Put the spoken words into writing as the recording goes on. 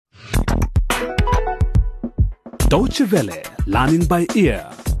Deutsche Welle, learning by ear.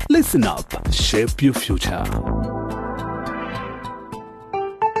 Listen up, shape your future.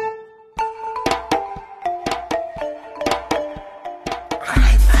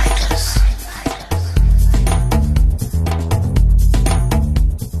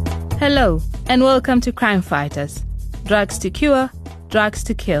 Hello, and welcome to Crime Fighters. Drugs to cure, drugs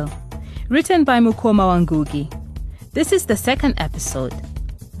to kill. Written by Mukoma Wangugi. This is the second episode,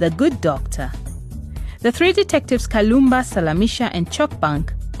 The Good Doctor. The three detectives Kalumba, Salamisha and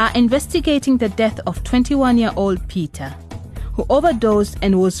Chokbank are investigating the death of 21-year-old Peter, who overdosed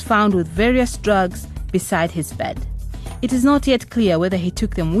and was found with various drugs beside his bed. It is not yet clear whether he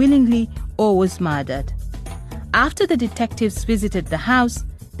took them willingly or was murdered. After the detectives visited the house,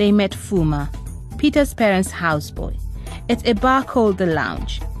 they met Fuma, Peter's parents' houseboy, at a bar called The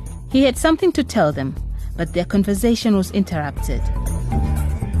Lounge. He had something to tell them, but their conversation was interrupted.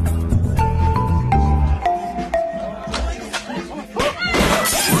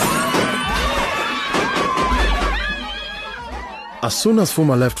 As soon as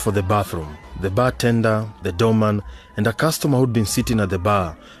Fuma left for the bathroom, the bartender, the doorman, and a customer who'd been sitting at the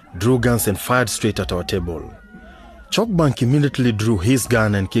bar drew guns and fired straight at our table. Chokbank immediately drew his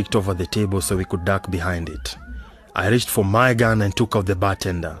gun and kicked over the table so we could duck behind it. I reached for my gun and took out the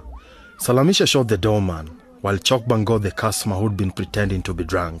bartender. Salamisha shot the doorman, while Chokbank got the customer who'd been pretending to be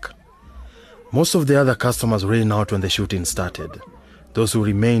drunk. Most of the other customers ran out when the shooting started. Those who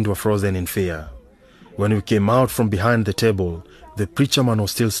remained were frozen in fear. When we came out from behind the table, the preacher man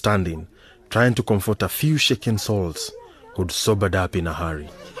was still standing, trying to comfort a few shaken souls who'd sobered up in a hurry.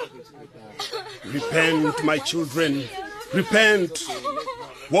 Repent, my children, repent.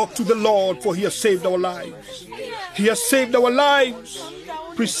 Walk to the Lord, for he has saved our lives. He has saved our lives,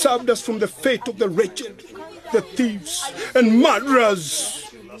 preserved us from the fate of the wretched, the thieves and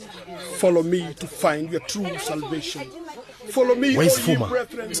murderers. Follow me to find your true salvation. Follow me, Where's O ye Fuma?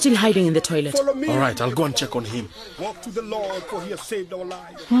 brethren. Still hiding in the toilet. Follow me. All right, I'll go and check on him. Walk to the Lord, for he has saved our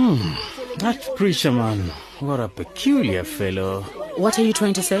lives. That preacher man, what a peculiar fellow. What are you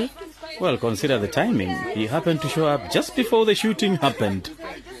trying to say? Well, consider the timing. He happened to show up just before the shooting happened.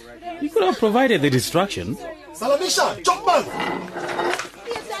 He could have provided the distraction. Salamisha, Chokbank!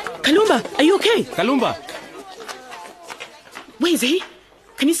 Kalumba, are you okay? Kalumba! Where is he?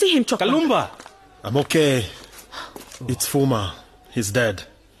 Can you see him, Chokbank? Kalumba! I'm okay. It's Fuma. He's dead.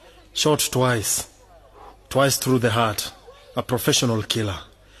 Shot twice. Twice through the heart. A professional killer.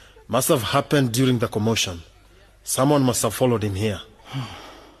 Must have happened during the commotion. Someone must have followed him here.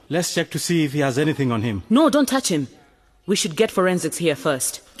 Let's check to see if he has anything on him. No, don't touch him. We should get forensics here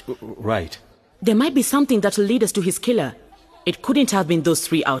first. Right. There might be something that will lead us to his killer. It couldn't have been those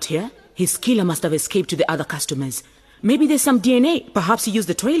three out here. His killer must have escaped to the other customers. Maybe there's some DNA. Perhaps he used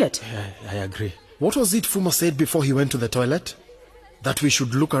the toilet. I agree. What was it Fuma said before he went to the toilet? That we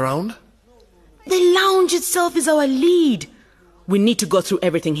should look around? The lounge itself is our lead. We need to go through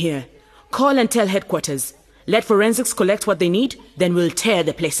everything here. Call and tell headquarters. Let forensics collect what they need, then we'll tear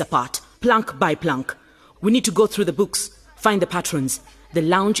the place apart, plank by plank. We need to go through the books, find the patrons. The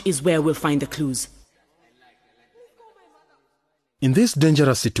lounge is where we'll find the clues. In this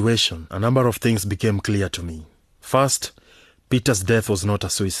dangerous situation, a number of things became clear to me. First, Peter's death was not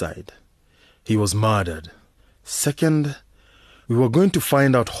a suicide. He was murdered. Second, we were going to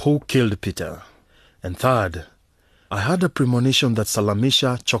find out who killed Peter. And third, I had a premonition that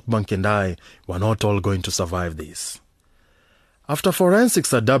Salamisha, Chokbank and I were not all going to survive this. After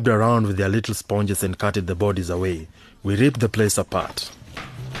forensics had dabbed around with their little sponges and carted the bodies away, we ripped the place apart.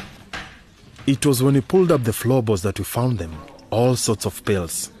 It was when we pulled up the floorboards that we found them. All sorts of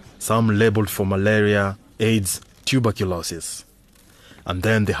pills, some labeled for malaria, AIDS, tuberculosis. And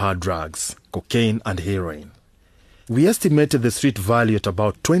then the hard drugs, cocaine and heroin. We estimated the street value at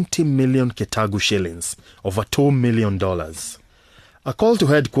about 20 million Ketagu shillings, over $2 million. A call to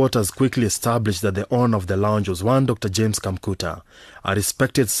headquarters quickly established that the owner of the lounge was one Dr. James Kamkuta, a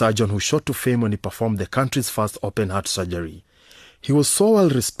respected surgeon who shot to fame when he performed the country's first open-heart surgery. He was so well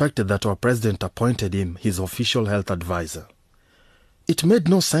respected that our president appointed him his official health advisor. It made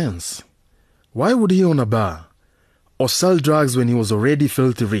no sense. Why would he own a bar or sell drugs when he was already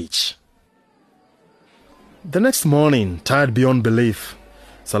filthy rich? The next morning, tired beyond belief,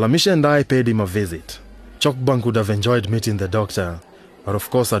 Salamisha and I paid him a visit. Chokbank would have enjoyed meeting the doctor, but of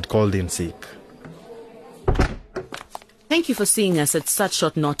course I'd called in sick. Thank you for seeing us at such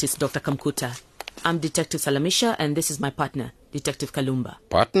short notice, Dr. Kamkuta. I'm Detective Salamisha and this is my partner, Detective Kalumba.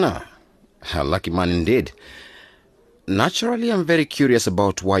 Partner? A lucky man indeed. Naturally, I'm very curious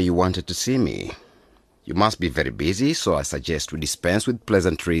about why you wanted to see me. You must be very busy, so I suggest we dispense with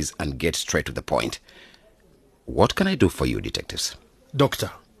pleasantries and get straight to the point. What can I do for you, detectives?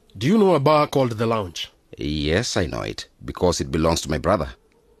 Doctor, do you know a bar called The Lounge? Yes, I know it, because it belongs to my brother.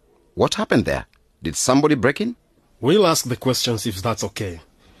 What happened there? Did somebody break in? We'll ask the questions if that's okay.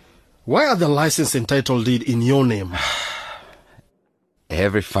 Why are the license and title deed in your name?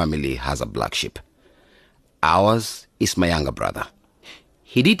 Every family has a black sheep. Ours is my younger brother.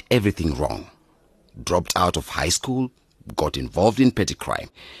 He did everything wrong. Dropped out of high school, got involved in petty crime.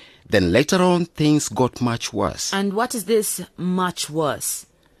 Then later on, things got much worse. And what is this much worse?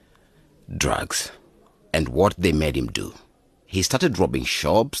 Drugs. And what they made him do. He started robbing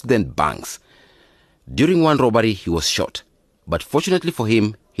shops, then banks. During one robbery, he was shot. But fortunately for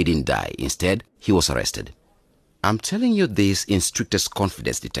him, he didn't die. Instead, he was arrested. I'm telling you this in strictest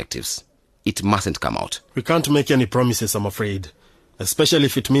confidence, detectives. It mustn't come out. We can't make any promises, I'm afraid. Especially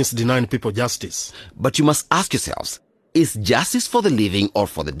if it means denying people justice. But you must ask yourselves, is justice for the living or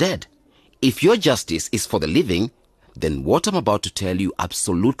for the dead? If your justice is for the living, then what I'm about to tell you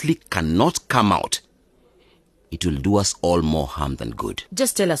absolutely cannot come out. It will do us all more harm than good.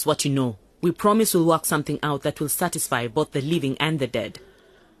 Just tell us what you know. We promise we'll work something out that will satisfy both the living and the dead.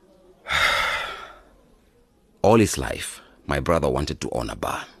 All his life, my brother wanted to own a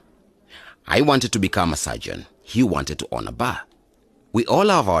bar. I wanted to become a surgeon. He wanted to own a bar. We all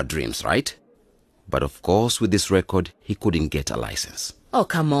have our dreams, right? But of course, with this record, he couldn't get a license. Oh,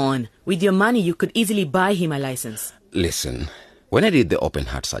 come on. With your money, you could easily buy him a license. Listen, when I did the open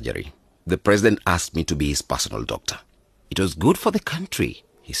heart surgery, the president asked me to be his personal doctor. It was good for the country,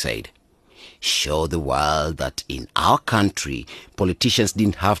 he said. Show the world that in our country, politicians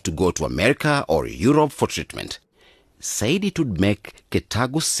didn't have to go to America or Europe for treatment. Said it would make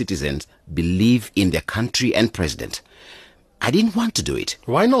Ketago's citizens believe in their country and president. I didn't want to do it.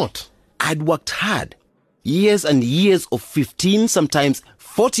 Why not? I'd worked hard. Years and years of 15, sometimes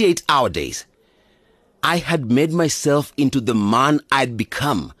 48-hour days. I had made myself into the man I'd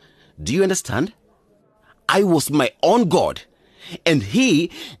become. Do you understand? I was my own God. And he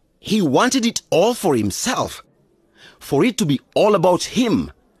wanted it all for himself. For it to be all about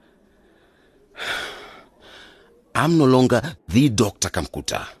him. I'm no longer the Dr.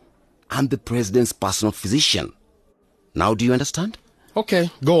 Kamkuta. I'm the president's personal physician. Now do you understand? Okay,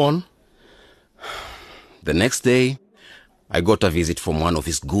 go on. The next day, I got a visit from one of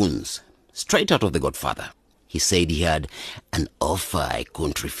his goons, straight out of The Godfather. He said he had an offer I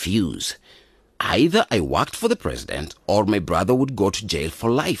couldn't refuse. Either I worked for the president or my brother would go to jail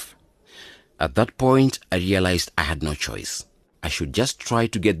for life. At that point, I realized I had no choice. I should just try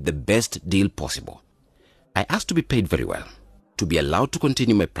to get the best deal possible. I asked to be paid very well, to be allowed to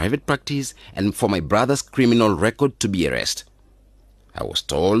continue my private practice, and for my brother's criminal record to be erased. I was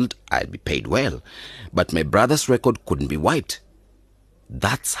told I'd be paid well, but my brother's record couldn't be wiped.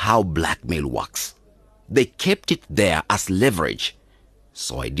 That's how blackmail works. They kept it there as leverage.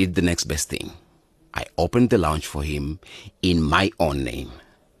 So I did the next best thing. I opened the lounge for him in my own name.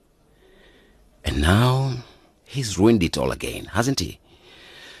 And now, he's ruined it all again, hasn't he?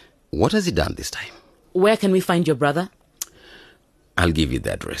 What has he done this time? Where can we find your brother? I'll give you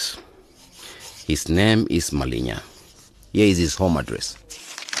the address. His name is Malinya. Here is his home address.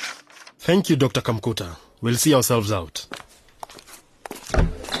 Thank you, Dr. Kamkuta. We'll see ourselves out.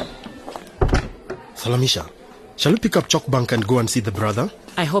 Salamisha, shall we pick up Chokbank and go and see the brother?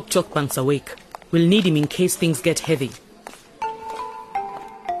 I hope Chokbank's awake. We'll need him in case things get heavy.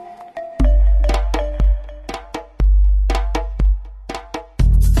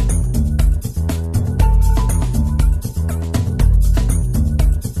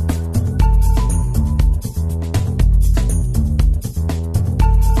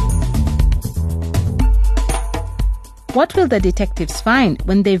 What will the detectives find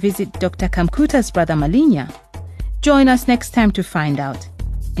when they visit Dr. Kamkuta's brother Malinya? Join us next time to find out.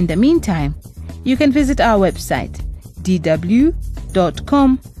 In the meantime, you can visit our website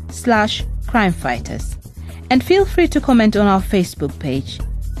dw.com/crimefighters and feel free to comment on our Facebook page.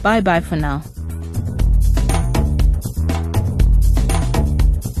 Bye-bye for now.